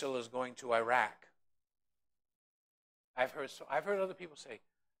 Sister Priscilla is going to Iraq. I've heard other people say,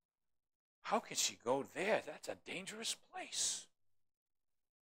 how can she go there? That's a dangerous place.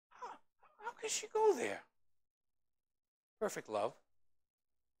 How can she go there? Perfect love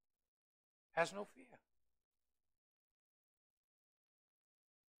has no fear.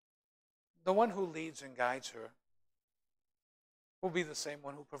 The one who leads and guides her will be the same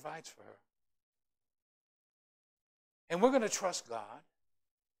one who provides for her. And we're going to trust God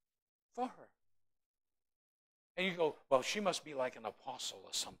for her. And you go, well, she must be like an apostle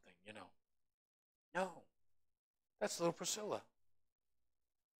or something, you know. No, that's little Priscilla.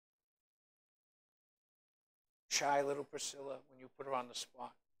 Shy little Priscilla when you put her on the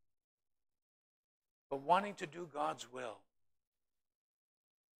spot. But wanting to do God's will.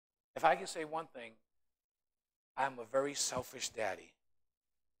 If I can say one thing, I'm a very selfish daddy.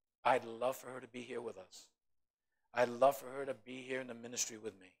 I'd love for her to be here with us. I'd love for her to be here in the ministry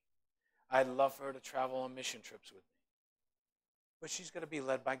with me. I'd love for her to travel on mission trips with me. But she's going to be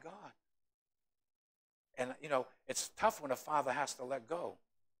led by God. And, you know, it's tough when a father has to let go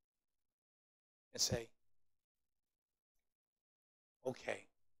and say, okay.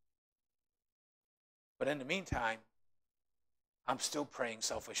 But in the meantime, I'm still praying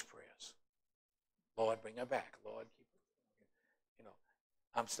selfish prayers. Lord, bring her back. Lord, keep her. You know,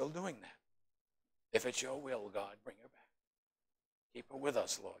 I'm still doing that. If it's your will, God, bring her back. Keep her with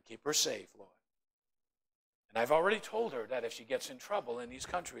us, Lord. Keep her safe, Lord. And I've already told her that if she gets in trouble in these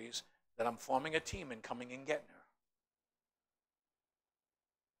countries, that I'm forming a team and coming and getting her.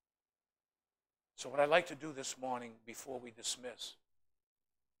 So what I'd like to do this morning before we dismiss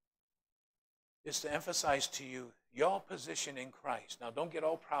is to emphasize to you your position in Christ. Now, don't get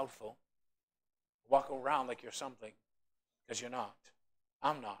all proudful. Walk around like you're something, because you're not.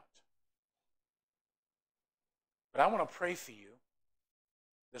 I'm not. But I want to pray for you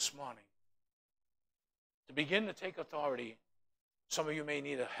this morning to begin to take authority. Some of you may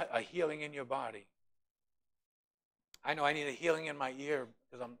need a healing in your body. I know I need a healing in my ear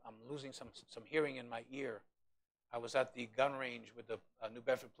because I'm losing some hearing in my ear. I was at the gun range with the New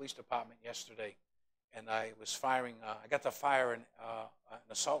Bedford Police Department yesterday, and I was firing. I got to fire an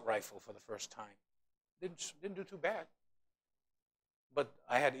assault rifle for the first time. Didn't do too bad. But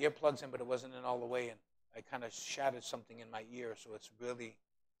I had earplugs in, but it wasn't in all the way, and I kind of shattered something in my ear, so it's really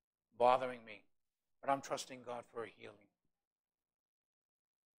bothering me. But I'm trusting God for a healing.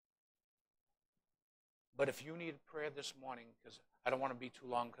 But if you need prayer this morning, because I don't want to be too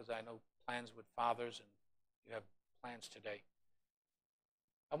long because I know plans with fathers and you have plans today,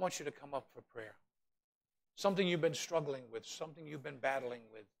 I want you to come up for prayer. Something you've been struggling with, something you've been battling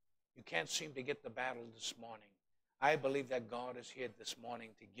with. You can't seem to get the battle this morning. I believe that God is here this morning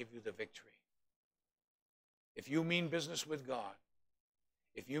to give you the victory. If you mean business with God,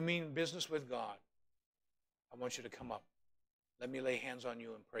 I want you to come up. Let me lay hands on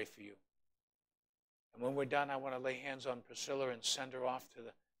you and pray for you. And when we're done, I want to lay hands on Priscilla and send her off to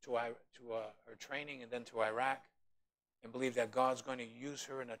her training and then to Iraq, and believe that God's going to use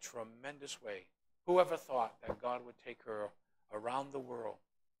her in a tremendous way. Whoever thought that God would take her around the world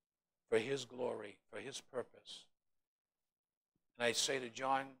for His glory, for His purpose? And I say to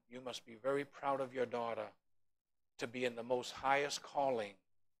John, you must be very proud of your daughter to be in the most highest calling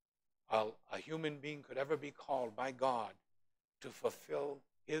a human being could ever be called by God to fulfill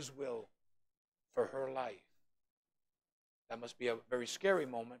His will for her life. That must be a very scary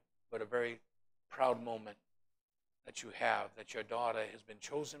moment, but a very proud moment that you have, that your daughter has been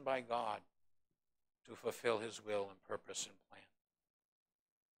chosen by God to fulfill His will and purpose and plan.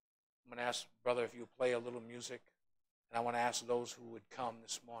 I'm going to ask, brother, if you play a little music, and I want to ask those who would come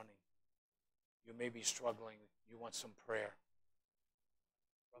this morning. You may be struggling. You want some prayer.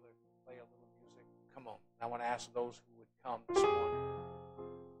 Brother, if you play a little music, come on. I want to ask those who would come this morning.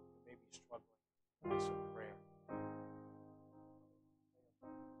 You may be struggling. You want some prayer.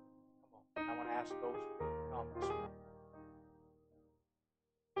 Come on. I want to ask those who would come this morning.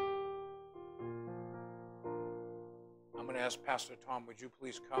 I'm going to ask Pastor Tom, would you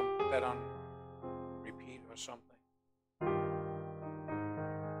please come? Put that on repeat or something.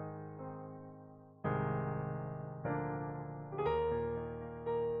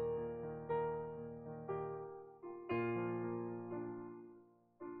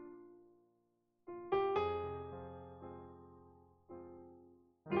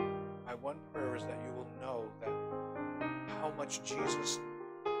 my one prayer is that you will know that how much Jesus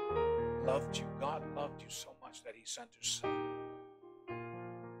loved you. God loved you so much that he sent his son.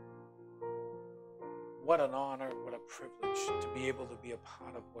 What an honor, what a privilege to be able to be a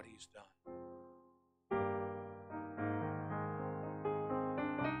part of what he's done.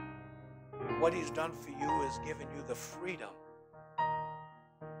 What he's done for you is given you the freedom.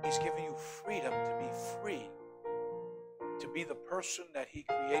 He's given you freedom to be free, to be the person that he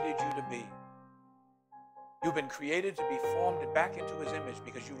created you to be. You've been created to be formed back into his image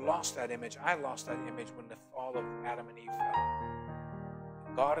because you lost that image. I lost that image when the fall of Adam and Eve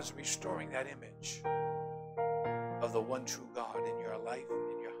fell. God is restoring that image of the one true God in your life,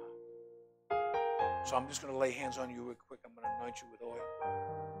 in your heart. So I'm just going to lay hands on you real quick. I'm going to anoint you with oil.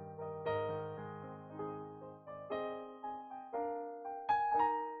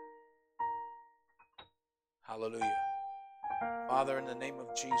 Hallelujah. Father, in the name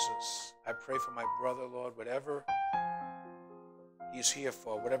of Jesus, I pray for my brother, Lord, whatever he's here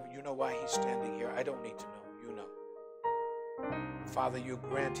for, whatever, you know why he's standing here. I don't need to know. You know. Father, you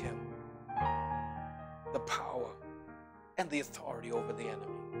grant him the power and the authority over the enemy.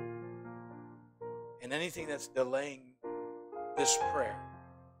 And anything that's delaying this prayer,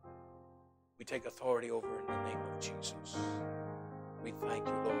 we take authority over in the name of Jesus. We thank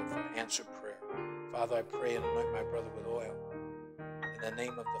you, Lord, for answered prayer. Father, I pray and anoint my brother with oil. In the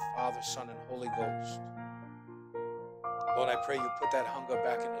name of the Father, Son, and Holy Ghost. Lord, I pray you put that hunger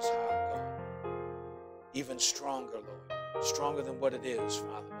back in his heart, God. Even stronger, Lord. Stronger than what it is,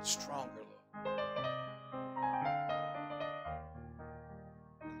 Father, but stronger, Lord.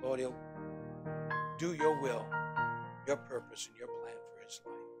 And Lord, he'll do your will, your purpose, and your plan for his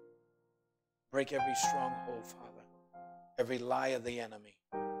life. Break every stronghold, Father, every lie of the enemy.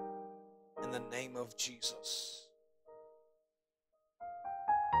 In the name of Jesus.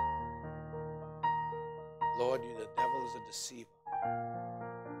 Lord, the devil is a deceiver.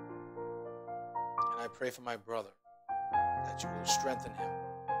 And I pray for my brother that you will strengthen him.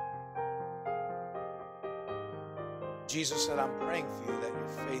 Jesus said, I'm praying for you that your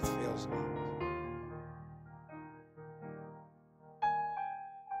faith fails not.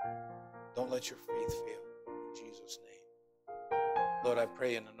 Don't let your faith fail. In Jesus' name. Lord, I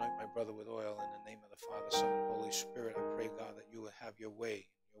pray and anoint my brother with oil in the name of the Father, Son, and Holy Spirit. I pray, God, that you will have your way,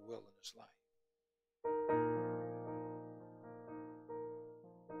 your will in his life.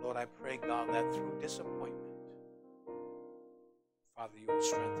 Lord, I pray, God, that through disappointment, Father, you will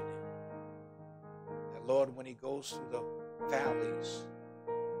strengthen him. That, Lord, when he goes through the valleys,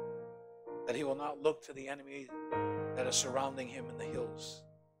 that he will not look to the enemy that are surrounding him in the hills.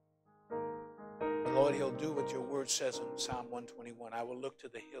 But Lord, he'll do what your word says in Psalm 121. I will look to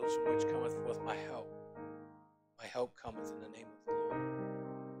the hills from which cometh forth my help. My help cometh in the name of the Lord.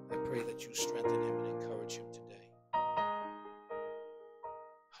 I pray that you strengthen him and encourage him today.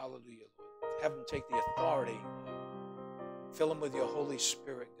 Hallelujah, Lord. Have him take the authority, Lord. Fill him with your Holy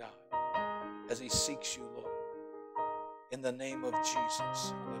Spirit, God, as he seeks you, Lord. In the name of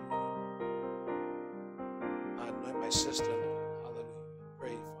Jesus. Hallelujah. I anoint my sister, Lord. Hallelujah. I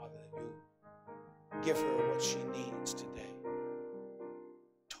pray, Father, that you give her what she needs today.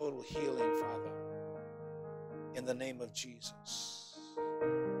 Total healing, Father. In the name of Jesus.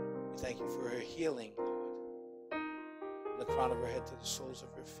 We thank you for her healing, Lord. From the crown of her head to the soles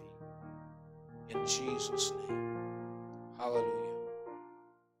of her feet. In Jesus' name. Hallelujah.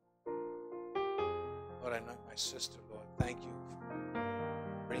 Lord, I anoint my sister, Lord. Thank you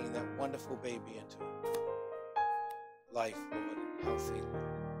for bringing that wonderful baby into life, Lord, and healthy, Lord.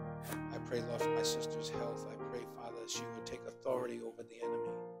 I pray, Lord, for my sister's health. I pray, Father, that she would take authority over the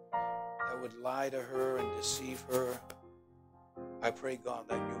enemy that would lie to her and deceive her. I pray, God,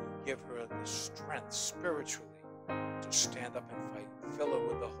 that you would give her the strength spiritually to stand up and fight. Fill her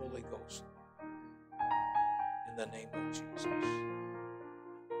with the Holy Ghost, Lord. In the name of Jesus.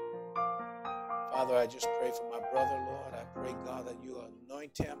 Father, I just pray for my brother, Lord. I pray, God, that you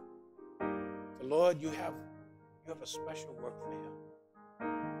anoint him. For, Lord, you have a special work for him.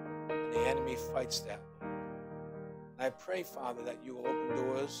 And the enemy fights that, Lord. And I pray, Father, that you will open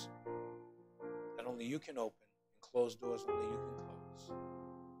doors that only you can open and close doors only you can close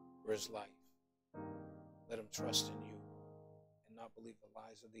for his life. Let him trust in you and not believe the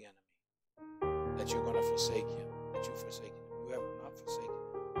lies of the enemy. That you're going to forsake him, that you forsake him. You have not forsaken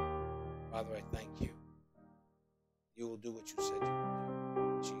him. Father, I thank you. You will do what you said you would do.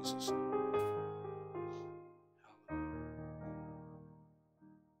 In Jesus' name. Hallelujah.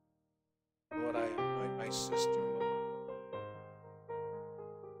 Lord, I anoint my sister, Lord,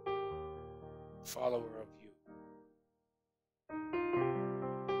 follower of you.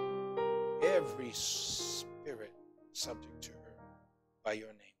 every spirit subject to her by your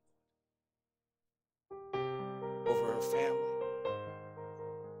name, Lord. Over her family,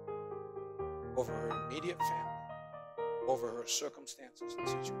 over her immediate family, over her circumstances and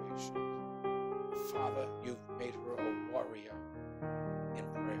situations. Father, you've made her a warrior in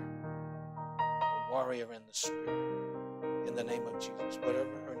prayer, a warrior in the Spirit. In the name of Jesus,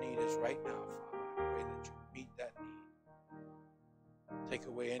 whatever her need is right now, Father, I pray that you meet that need. Take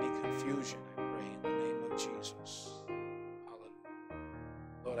away any confusion, I pray, in the name of Jesus. Hallelujah.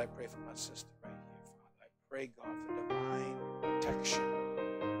 Lord, I pray for my sister right here, Father. I pray, God, for divine protection.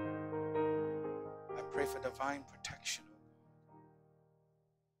 I pray for divine protection, oh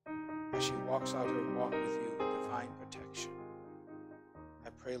God. As she walks out her walk with you, divine protection. I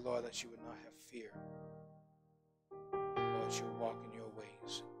pray, Lord, that she would not have fear. Lord, she'll walk in your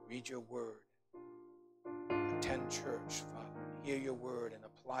ways. Read your word. Attend church, Father. Hear your word and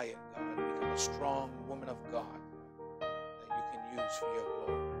apply it, God. Become a strong woman of God that you can use for your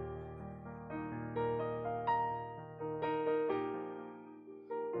glory.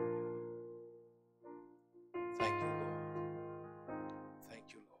 Thank you, Lord. Thank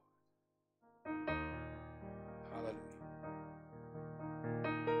you, Lord. Hallelujah.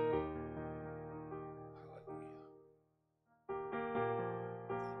 Hallelujah. Thank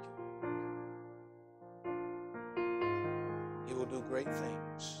you, Lord. He will do great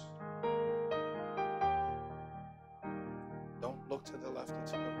things. Don't look to the left or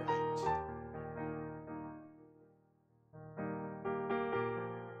to the right.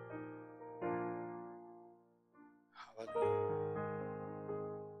 Hallelujah.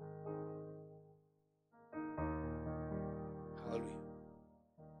 Hallelujah.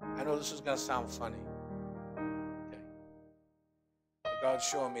 I know this is going to sound funny. Okay. But God's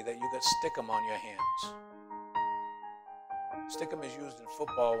showing me that you got stickum on your hands. Stickum is used in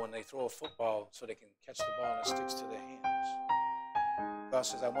football when they throw a football so they can catch the ball and it sticks to their hands. God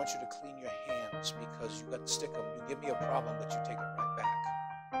says, I want you to clean your hands because you got stickum. You give me a problem, but you take it right back.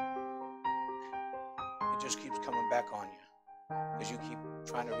 It just keeps coming back on you because you keep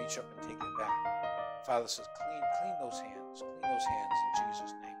trying to reach up and take it back. Father says, clean those hands. Clean those hands in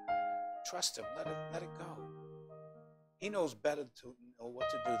Jesus' name. Trust him. Let it go. He knows better to know what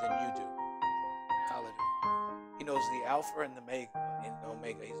to do than you do. Hallelujah. He knows the Alpha and the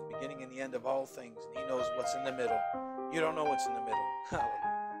Omega. He's the beginning and the end of all things, and he knows what's in the middle. You don't know what's in the middle.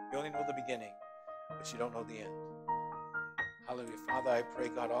 Hallelujah. You only know the beginning, but you don't know the end. Hallelujah. Father, I pray,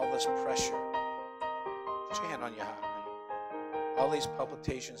 God, all this pressure, put your hand on your heart, honey. All these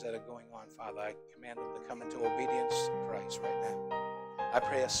palpitations that are going on, Father, I command them to come into obedience to Christ right now. I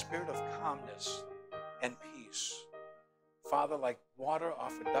pray a spirit of calmness and peace. Father, like water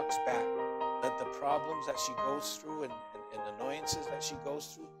off a duck's back, let the problems that she goes through and annoyances that she goes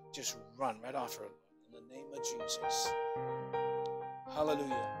through just run right off her, in the name of Jesus.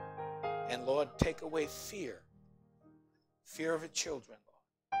 Hallelujah. And Lord, take away fear of her children, Lord.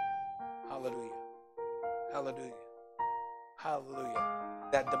 Hallelujah. Hallelujah. Hallelujah.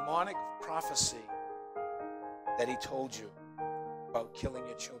 That demonic prophecy that he told you about killing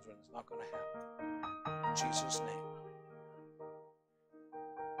your children is not going to happen. In Jesus' name.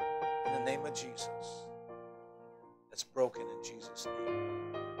 In the name of Jesus. That's broken in Jesus'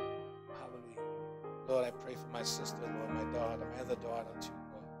 name. Hallelujah. Lord, I pray for my sister, Lord, my daughter, my other daughter too,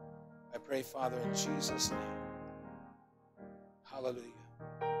 Lord. I pray, Father, in Jesus' name. Hallelujah.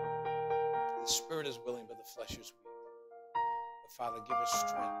 The spirit is willing, but the flesh is weak. But Father, give us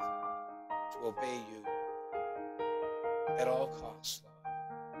strength to obey you at all costs, Lord.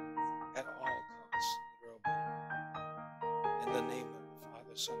 At all costs, let her obey. In the name of the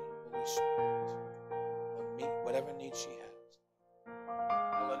Father, Son, and Holy Spirit. Lord, meet whatever need she has.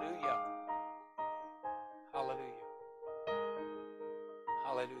 Hallelujah. Hallelujah.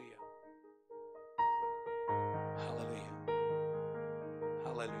 Hallelujah. Hallelujah.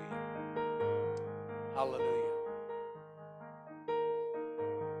 Hallelujah. Hallelujah.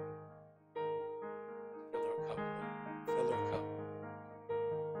 Fill her cup, Lord. Fill her cup.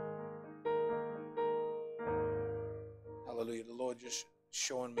 Hallelujah. The Lord just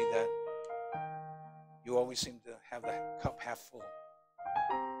showing me that you always seem to have the cup half full.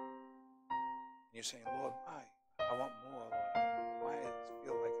 And you're saying, Lord, why? I want more, Lord. Why does it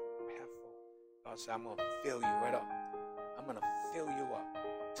feel like I'm half full? God said, I'm going to fill you right up. I'm going to fill you up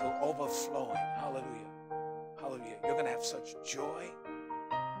till overflowing. Hallelujah. Hallelujah. You're going to have such joy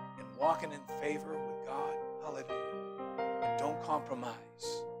in walking in favor with God. Hallelujah. And don't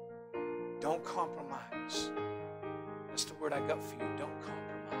compromise. Don't compromise. That's the word I got for you. Don't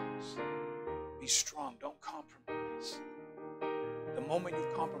compromise. Be strong. Don't compromise. The moment you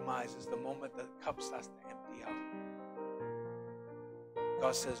compromise is the moment the cup starts to empty out.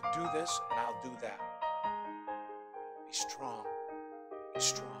 God says, do this and I'll do that. Be strong. Be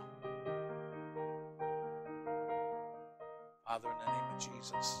strong. Father, in the name of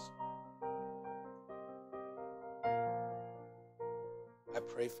Jesus, I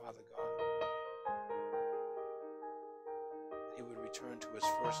pray, Father God, that he would return to his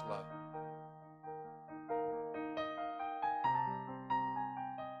first love.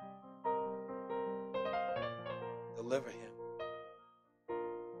 Deliver him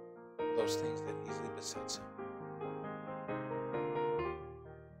from those things that easily besets him.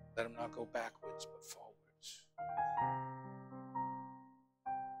 Let him not go backwards, but forwards.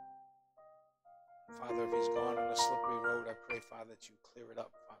 Father, if he's gone on a slippery road, I pray, Father, that you clear it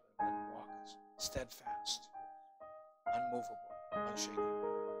up, Father. Let him walk steadfast, unmovable,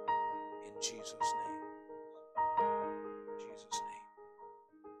 unshakable. In Jesus' name. In Jesus' name.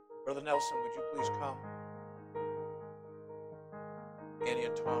 Brother Nelson, would you please come? Annie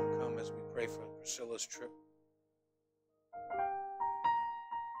and Tom, come as we pray for Priscilla's trip.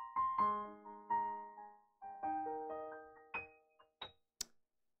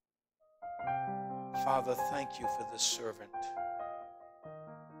 Father, thank you for this servant.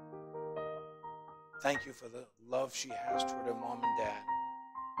 Thank you for the love she has toward her mom and dad.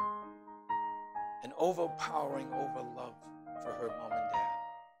 An overpowering love for her mom and dad.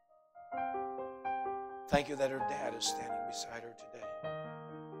 Thank you that her dad is standing beside her today.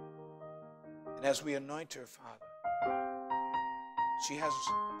 And as we anoint her, Father, she has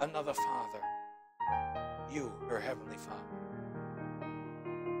another Father, you, her Heavenly Father.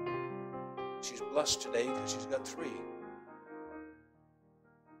 She's blessed today because she's got 3.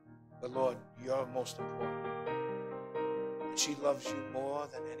 But Lord, you're most important. And she loves you more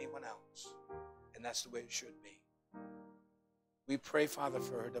than anyone else. And that's the way it should be. We pray, Father,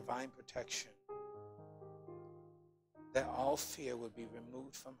 for her divine protection, that all fear would be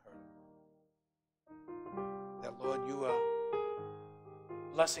removed from her. That, Lord, you are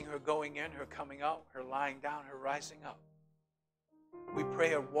blessing her going in, her coming out, her lying down, her rising up. We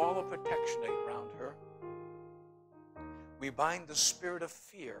pray a wall of protection around her. We bind the spirit of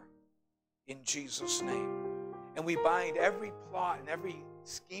fear in Jesus' name. And we bind every plot and every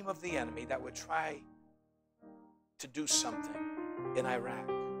scheme of the enemy that would try to do something in Iraq.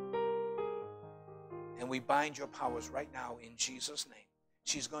 And we bind your powers right now in Jesus' name.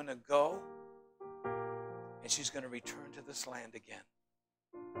 She's going to go and she's going to return to this land again.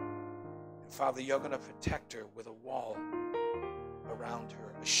 And Father, you're going to protect her with a wall around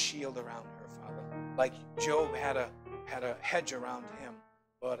her, a shield around her, Father. Like Job had a hedge around him.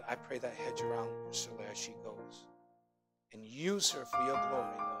 Lord, I pray that hedge around Priscilla as she goes. And use her for your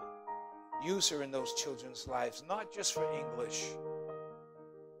glory, Lord. Use her in those children's lives, not just for English,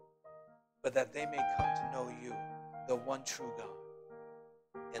 but that they may come to know you, the one true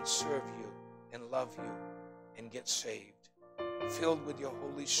God, and serve you and love you and get saved, filled with your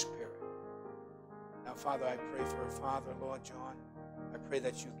Holy Spirit. Now, Father, I pray for her father, Lord John. I pray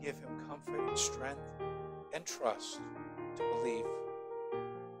that you give him comfort and strength and trust to believe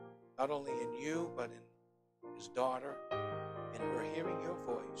not only in you, but in his daughter and her hearing your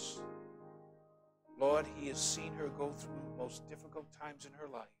voice. Lord, he has seen her go through the most difficult times in her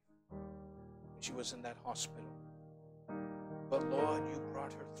life. She was in that hospital. But Lord, you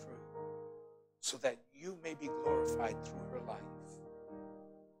brought her through so that you may be glorified through her life.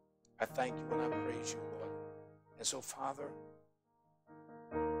 I thank you and I praise you, Lord. And so, Father,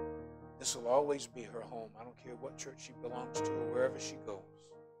 this will always be her home. I don't care what church she belongs to or wherever she goes.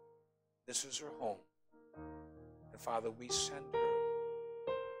 This is her home. And Father, we send her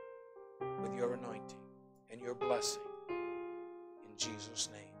with your anointing and your blessing in Jesus'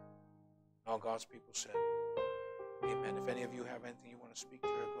 name. All God's people said, amen. If any of you have anything you want to speak to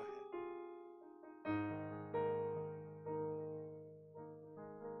her, go